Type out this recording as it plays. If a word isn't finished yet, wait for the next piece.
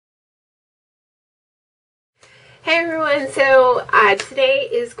Hey everyone, so today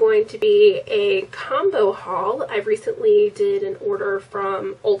is going to be a combo haul. I recently did an order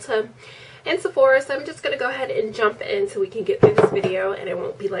from Ulta and Sephora, so I'm just going to go ahead and jump in so we can get through this video and it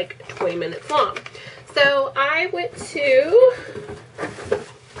won't be like 20 minutes long. So I went to,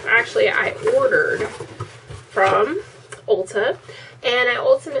 actually I ordered from Ulta and I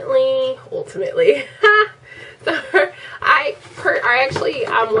ultimately so I actually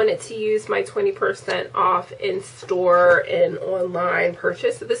wanted to use my 20% off in store and online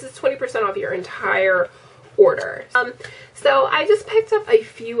purchase. So this is 20% off your entire order. So I just picked up a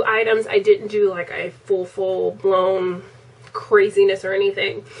few items. I didn't do like a full blown craziness or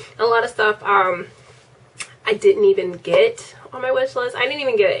anything. A lot of stuff I didn't even get on my wish list. I didn't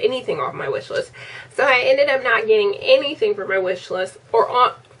even get anything off my wish list. So I ended up not getting anything from my wish list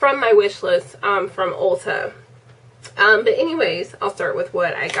or from my wish list from Ulta. But anyways, I'll start with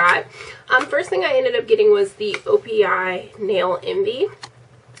what I got. First thing I ended up getting was the OPI Nail Envy.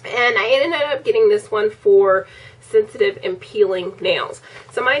 And I ended up getting this one for sensitive and peeling nails.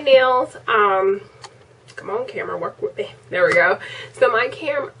 So my nails, come on camera, work with me. There we go. So my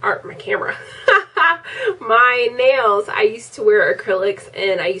my nails, I used to wear acrylics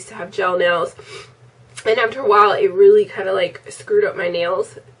and I used to have gel nails. And after a while, it really kind of like screwed up my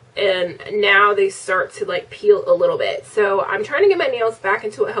nails. And now they start to like peel a little bit. So I'm trying to get my nails back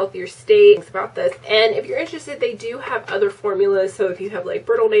into a healthier state. Thanks about this. And if you're interested, they do have other formulas. So if you have like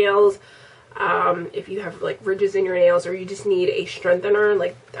brittle nails, if you have like ridges in your nails, or you just need a strengthener,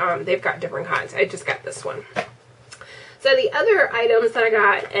 like they've got different kinds. I just got this one. So the other items that I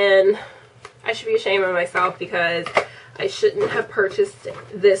got, and I should be ashamed of myself because I shouldn't have purchased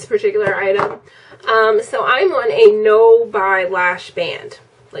this particular item. So I'm on a no buy lash band.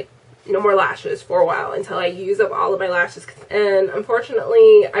 No more lashes for a while until I use up all of my lashes, and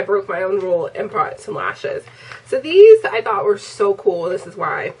unfortunately I broke my own rule and bought some lashes. So these I thought were so cool. This is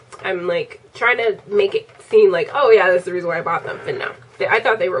why I'm like trying to make it seem like, oh yeah, that's the reason why I bought them, but no, I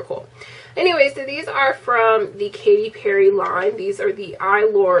thought they were cool. Anyway, so these are from the Katy Perry line. These are the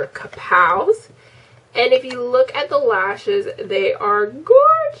Eyelure Kapows, and if you look at the lashes, they are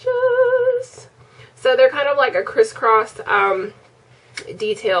gorgeous. So they're kind of like a crisscross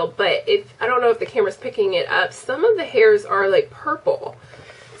detail, but if I don't know if the camera's picking it up, some of the hairs are like purple,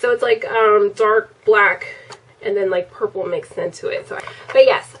 so it's like dark black and then like purple mixed into it. So but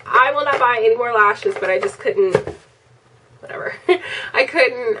yes, I will not buy any more lashes, but I just couldn't, whatever. I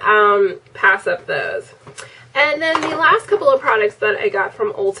couldn't pass up those. And then the last couple of products that I got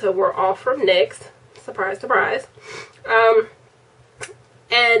from Ulta were all from NYX. Surprise, surprise.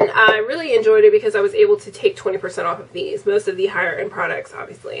 And I really enjoyed it because I was able to take 20% off of these. Most of the higher end products,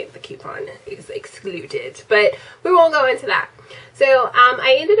 obviously, the coupon is excluded. But we won't go into that. So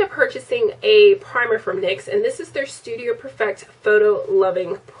I ended up purchasing a primer from NYX. And this is their Studio Perfect Photo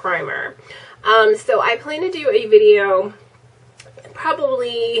Loving Primer. So I plan to do a video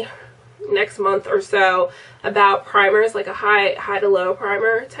probably next month or so about primers, like a high to low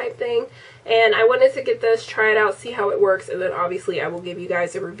primer type thing. And I wanted to get this, try it out, see how it works, and then obviously I will give you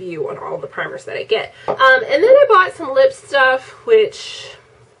guys a review on all the primers that I get. And then I bought some lip stuff, which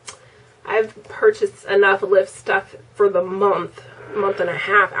I've purchased enough lip stuff for the month and a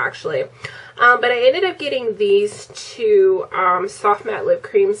half actually. But I ended up getting these two soft matte lip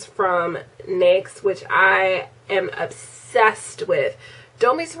creams from NYX, which I am obsessed with.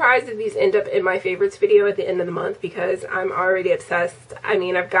 Don't be surprised if these end up in my favorites video at the end of the month, because I'm already obsessed. I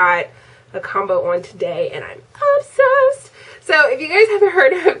mean, I've got a combo on today and I'm obsessed. So if you guys haven't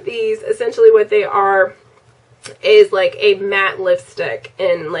heard of these, essentially what they are is like a matte lipstick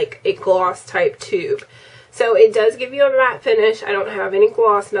in like a gloss type tube. So it does give you a matte finish. I don't have any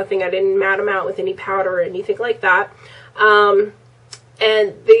gloss, nothing. I didn't matte them out with any powder or anything like that.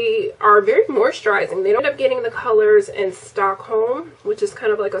 And they are very moisturizing. They don't end up getting the colors in Stockholm, which is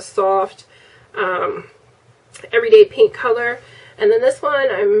kind of like a soft everyday pink color. And then this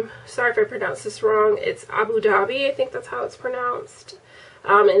one, I'm sorry if I pronounced this wrong, it's Abu Dhabi, I think that's how it's pronounced.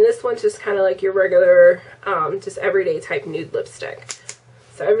 And this one's just kind of like your regular, just everyday type nude lipstick.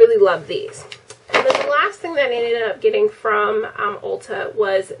 So I really love these. And then the last thing that I ended up getting from Ulta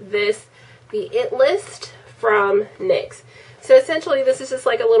was this, the It List from NYX. So essentially this is just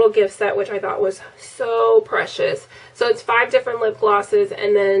like a little gift set, which I thought was so precious. So it's 5 different lip glosses,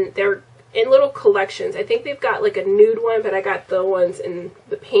 and then they're in little collections. I think they've got like a nude one, but I got the ones in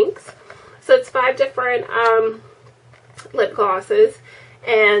the pinks. So it's 5 different lip glosses,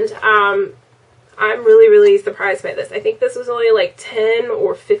 and I'm really surprised by this. I think this was only like $10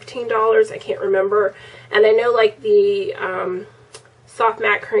 or $15, I can't remember. And I know like the soft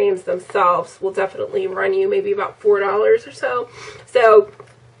matte creams themselves will definitely run you maybe about $4 or so. So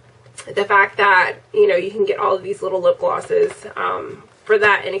the fact that, you know, you can get all of these little lip glosses for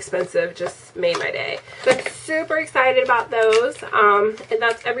that inexpensive just made my day. So I'm super excited about those. And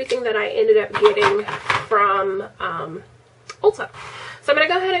that's everything that I ended up getting from ULTA. So I'm going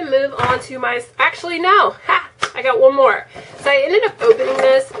to go ahead and move on to my, actually no, I got one more. So I ended up opening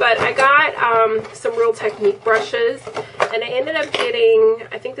this, but I got some Real Technique brushes, and I ended up getting,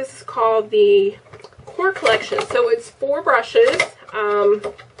 I think this is called the Core Collection. So it's 4 brushes,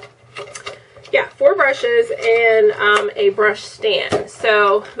 yeah, 4 brushes and a brush stand.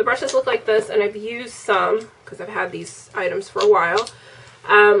 So the brushes look like this, and I've used some because I've had these items for a while.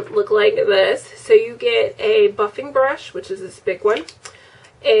 Look like this. So you get a buffing brush, which is this big one,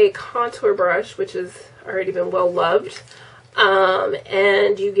 a contour brush, which has already been well loved,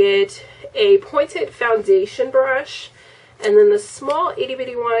 and you get a pointed foundation brush, and then the small itty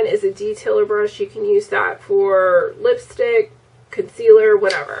bitty one is a detailer brush. You can use that for lipstick, concealer,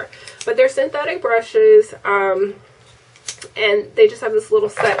 whatever. But they're synthetic brushes, and they just have this little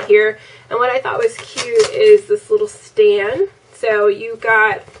set here. And what I thought was cute is this little stand. So you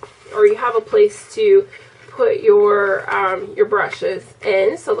got, or you have a place to put your brushes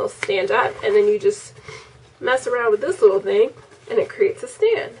in, so they'll stand up, and then you just mess around with this little thing and it creates a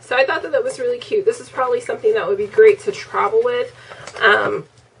stand. So I thought that that was really cute. This is probably something that would be great to travel with.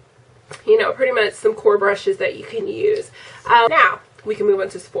 You know, pretty much some core brushes that you can use. Now we can move on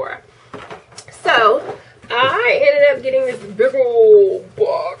to Sephora. So I ended up getting this big old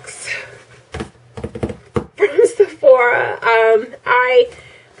box from Sephora. I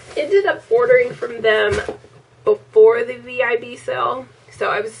ended up ordering from them before the VIB sale, so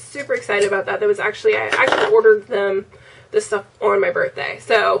I was super excited about that. That was actually, I actually ordered them this stuff on my birthday,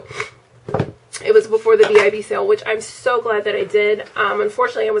 so it was before the VIB sale, which I'm so glad that I did.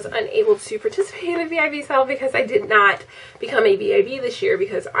 Unfortunately, I was unable to participate in the VIB sale because I did not become a VIB this year,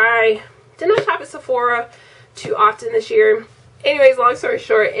 because I did not shop at Sephora too often this year. Anyways, long story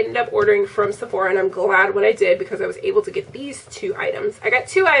short, I ended up ordering from Sephora, and I'm glad when I did because I was able to get these 2 items. I got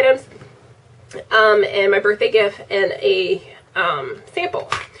 2 items, and my birthday gift and a sample.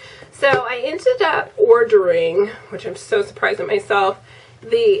 So I ended up ordering, which I'm so surprised at myself,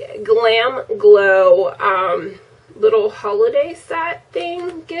 the Glam Glow little holiday set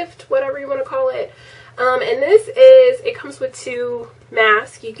thing, gift, whatever you want to call it. And this is, it comes with 2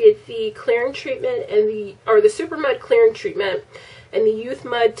 masks. You get the clearing treatment and the Super Mud clearing treatment and the Youth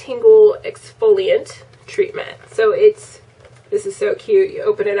Mud Tingle exfoliant treatment. So this is so cute. You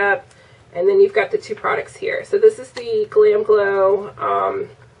open it up and then you've got the 2 products here. So this is the Glam Glow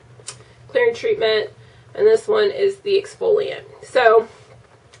clearing treatment, and this one is the exfoliant. So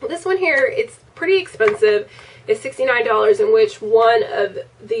this one here, it's pretty expensive. It's $69, in which one of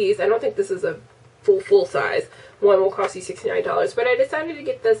these, I don't think this is a full size, one will cost you $69, but I decided to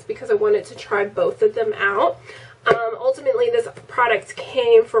get this because I wanted to try both of them out. Ultimately, this product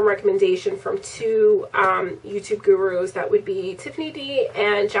came from recommendation from 2 YouTube gurus, that would be Tiffany D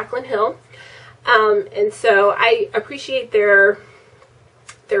and Jaclyn Hill, and so I appreciate their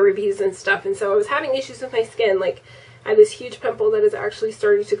reviews and stuff. And so I was having issues with my skin, like I have this huge pimple that is actually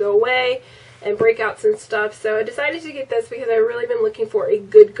starting to go away, and breakouts and stuff. So I decided to get this because I've really been looking for a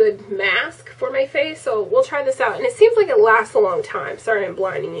good mask for my face. So we'll try this out, and it seems like it lasts a long time. Sorry I'm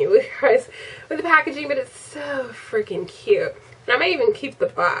blinding you guys with the packaging, but it's so freaking cute. And I might even keep the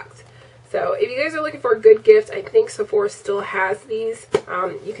box. So if you guys are looking for a good gift, I think Sephora still has these.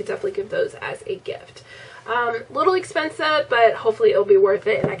 You could definitely give those as a gift. Little expensive, but hopefully it'll be worth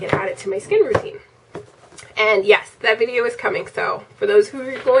it and I can add it to my skin routine. And yes, that video is coming. So for those who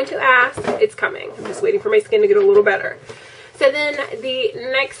are going to ask, it's coming. I'm just waiting for my skin to get a little better. So then the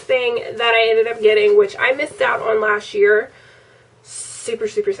next thing that I ended up getting, which I missed out on last year, super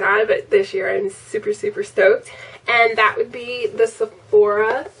sad, but this year I'm super stoked, and that would be the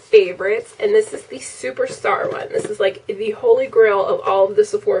Sephora favorites, and this is the Superstar one. This is like the holy grail of all of the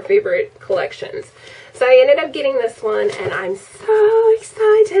Sephora favorite collections. So I ended up getting this one, and I'm so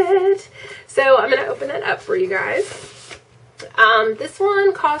excited. So I'm going to open it up for you guys. This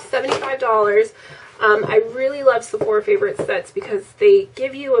one costs $75. I really love Sephora favorite sets because they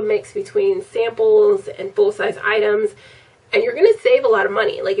give you a mix between samples and full-size items, and you're going to save a lot of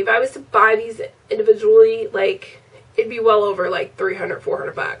money. Like if I was to buy these individually, like it'd be well over like $300,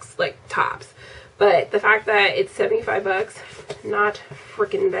 $400, like tops. But the fact that it's 75 bucks, not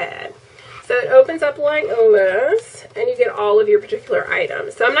freaking bad. So it opens up like this, and you get all of your particular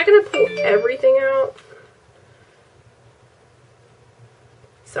items. So I'm not going to pull everything out.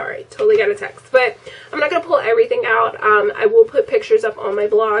 Sorry, totally got a text. But I'm not going to pull everything out. I will put pictures up on my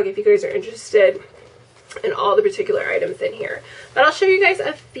blog if you guys are interested in all the particular items in here. But I'll show you guys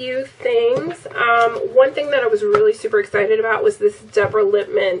a few things. One thing that I was really super excited about was this Deborah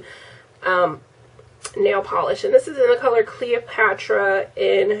Lippmann nail polish, and this is in the color Cleopatra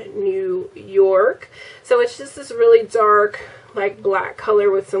in New York. So it's just this really dark, like black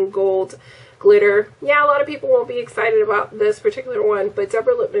color with some gold glitter. Yeah, a lot of people won't be excited about this particular one, but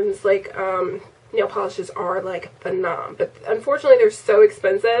Deborah Lippmann's like nail polishes are like phenomenal. But unfortunately, they're so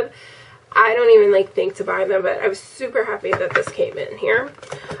expensive. I don't even like think to buy them, but I was super happy that this came in here.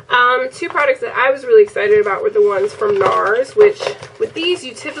 Two products that I was really excited about were the ones from NARS, which with these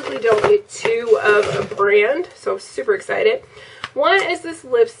you typically don't get two of a brand, so I'm super excited. One is this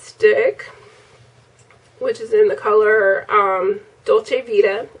lipstick, which is in the color Dolce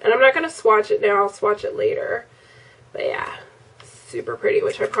Vita, and I'm not going to swatch it now, I'll swatch it later. But yeah, super pretty,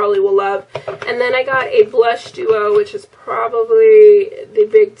 which I probably will love. And then I got a blush duo, which is probably the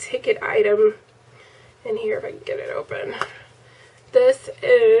big ticket item in here, if I can get it open. This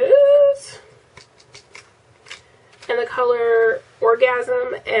is in the color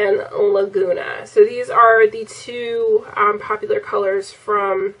Orgasm and Laguna. So these are the two popular colors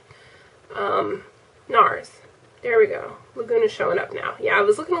from NARS. There we go. Laguna's showing up now. Yeah, I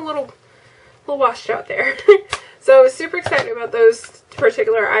was looking a little washed out there. So I was super excited about those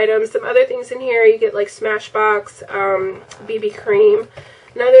particular items. Some other things in here, you get like Smashbox, BB cream.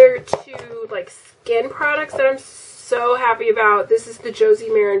 Another two like skin products that I'm so happy about. This is the Josie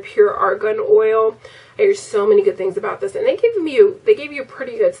Maran Pure Argan Oil. I hear so many good things about this, and they gave you a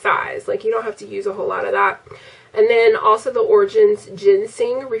pretty good size. Like, you don't have to use a whole lot of that. And then also the Origins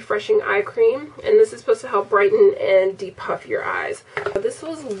Ginseng Refreshing Eye Cream, and this is supposed to help brighten and depuff your eyes. This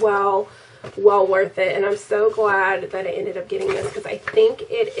was well worth it, and I'm so glad that I ended up getting this because I think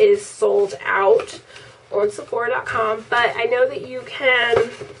it is sold out on Sephora.com, but I know that you can,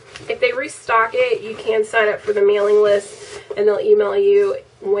 if they restock it, you can sign up for the mailing list and they'll email you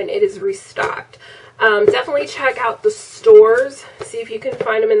when it is restocked. Definitely check out the stores, see if you can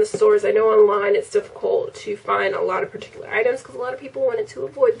find them in the stores. I know online it's difficult to find a lot of particular items because a lot of people wanted to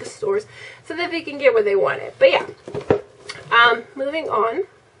avoid the stores so that they can get what they wanted. But yeah, moving on.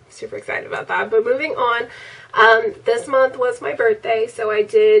 Super excited about that. But moving on, this month was my birthday, so I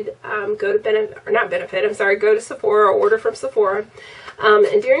did go to Sephora, order from Sephora.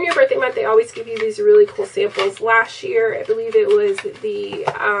 And during your birthday month, they always give you these really cool samples. Last year, I believe it was the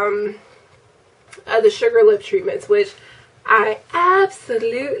sugar lip treatments, which I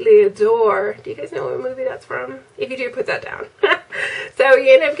absolutely adore. Do you guys know what movie that's from? If you do, put that down. So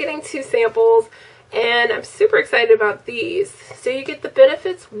you end up getting two samples, and I'm super excited about these. So you get the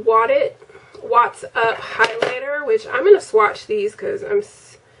Benefits Watts Up highlighter, which I'm going to swatch these because I'm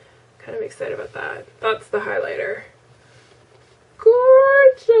kind of excited about that. That's the highlighter.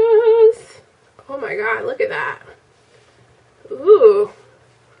 Gorgeous. Oh my god, look at that. Ooh.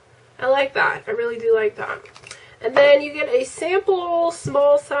 I like that. I really do like that. And then you get a sample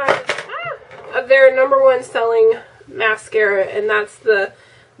small size of their #1 selling mascara, and that's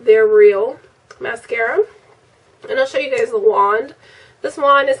their Real mascara. And I'll show you guys the wand. This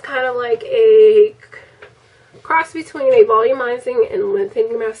wand is kind of like a cross between a volumizing and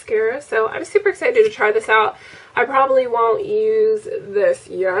lengthening mascara. So I'm super excited to try this out. I probably won't use this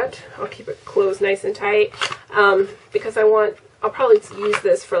yet. I'll keep it closed nice and tight because I'll probably use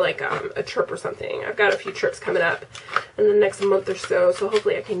this for like a trip or something. I've got a few trips coming up in the next month or so, so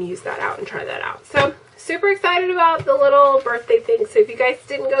hopefully I can use that out and try that out. So super excited about the little birthday thing. So if you guys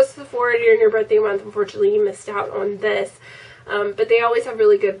didn't go to Sephora during your birthday month, unfortunately you missed out on this. But they always have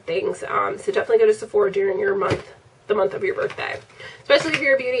really good things. So definitely go to Sephora during your month, the month of your birthday. Especially if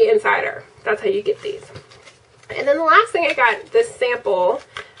you're a beauty insider. That's how you get these. And then the last thing I got, this sample,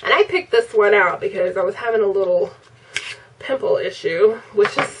 and I picked this one out because I was having a little pimple issue,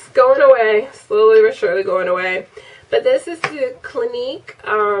 which is going away, slowly but surely going away. But this is the Clinique,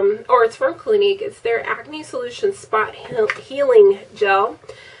 or it's from Clinique. It's their Acne Solution Spot Healing Gel.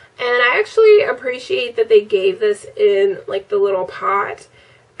 And I actually appreciate that they gave this in like the little pot,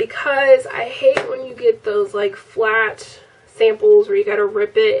 because I hate when you get those like flat samples where you gotta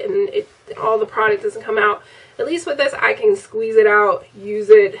rip it and all the product doesn't come out. At least with this, I can squeeze it out, use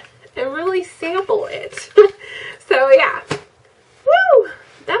it, and really sample it. So yeah, woo,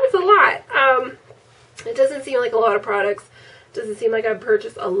 that was a lot. It doesn't seem like a lot of products. It doesn't seem like I've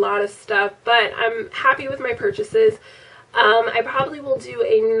purchased a lot of stuff, but I'm happy with my purchases. I probably will do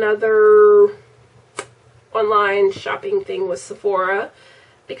another online shopping thing with Sephora,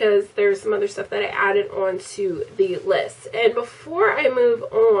 because there's some other stuff that I added onto the list. And before I move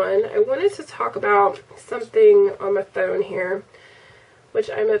on, I wanted to talk about something on my phone here, which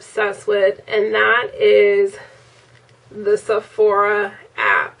I'm obsessed with, and that is the Sephora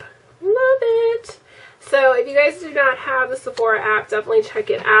app. Love it. So if you guys do not have the Sephora app, definitely check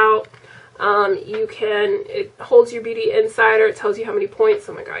it out. It holds your Beauty Insider. It tells you how many points.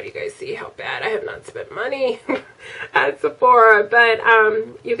 Oh my god, you guys see how bad I have not spent money at Sephora. But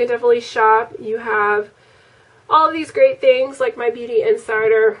you can definitely shop. You have all of these great things like my Beauty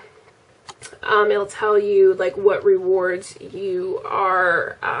Insider. It'll tell you like what rewards you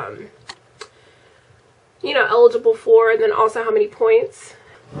are, eligible for, and then also how many points.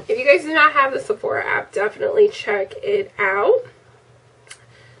 If you guys do not have the Sephora app, definitely check it out.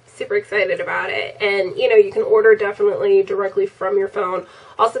 Super excited about it. And you can order definitely directly from your phone.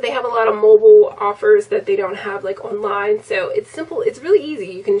 Also, they have a lot of mobile offers that they don't have like online, so it's simple. It's really easy.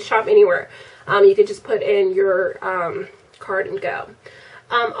 You can shop anywhere. You can just put in your card and go.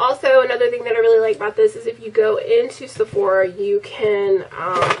 Also, another thing that I really like about this is if you go into Sephora, you can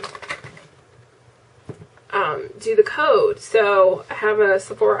do the code. So I have a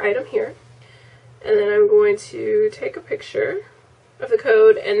Sephora item here, and then I'm going to take a picture of the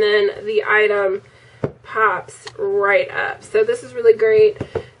code, and then the item pops right up. So this is really great.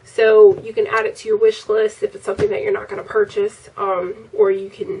 So you can add it to your wish list if it's something that you're not going to purchase, or you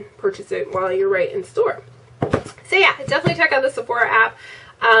can purchase it while you're right in store. So yeah, definitely check out the Sephora app.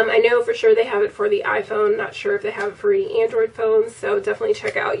 I know for sure they have it for the iPhone. Not sure if they have it for any Android phones. So definitely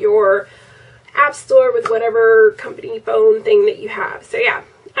check out your app store with whatever company phone thing that you have. So yeah,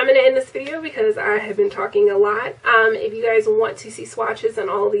 I'm going to end this video because I have been talking a lot. If you guys want to see swatches on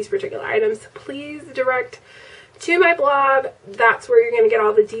all of these particular items, please direct to my blog. That's where you're going to get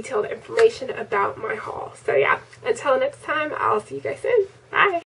all the detailed information about my haul. So yeah, until next time, I'll see you guys soon. Bye.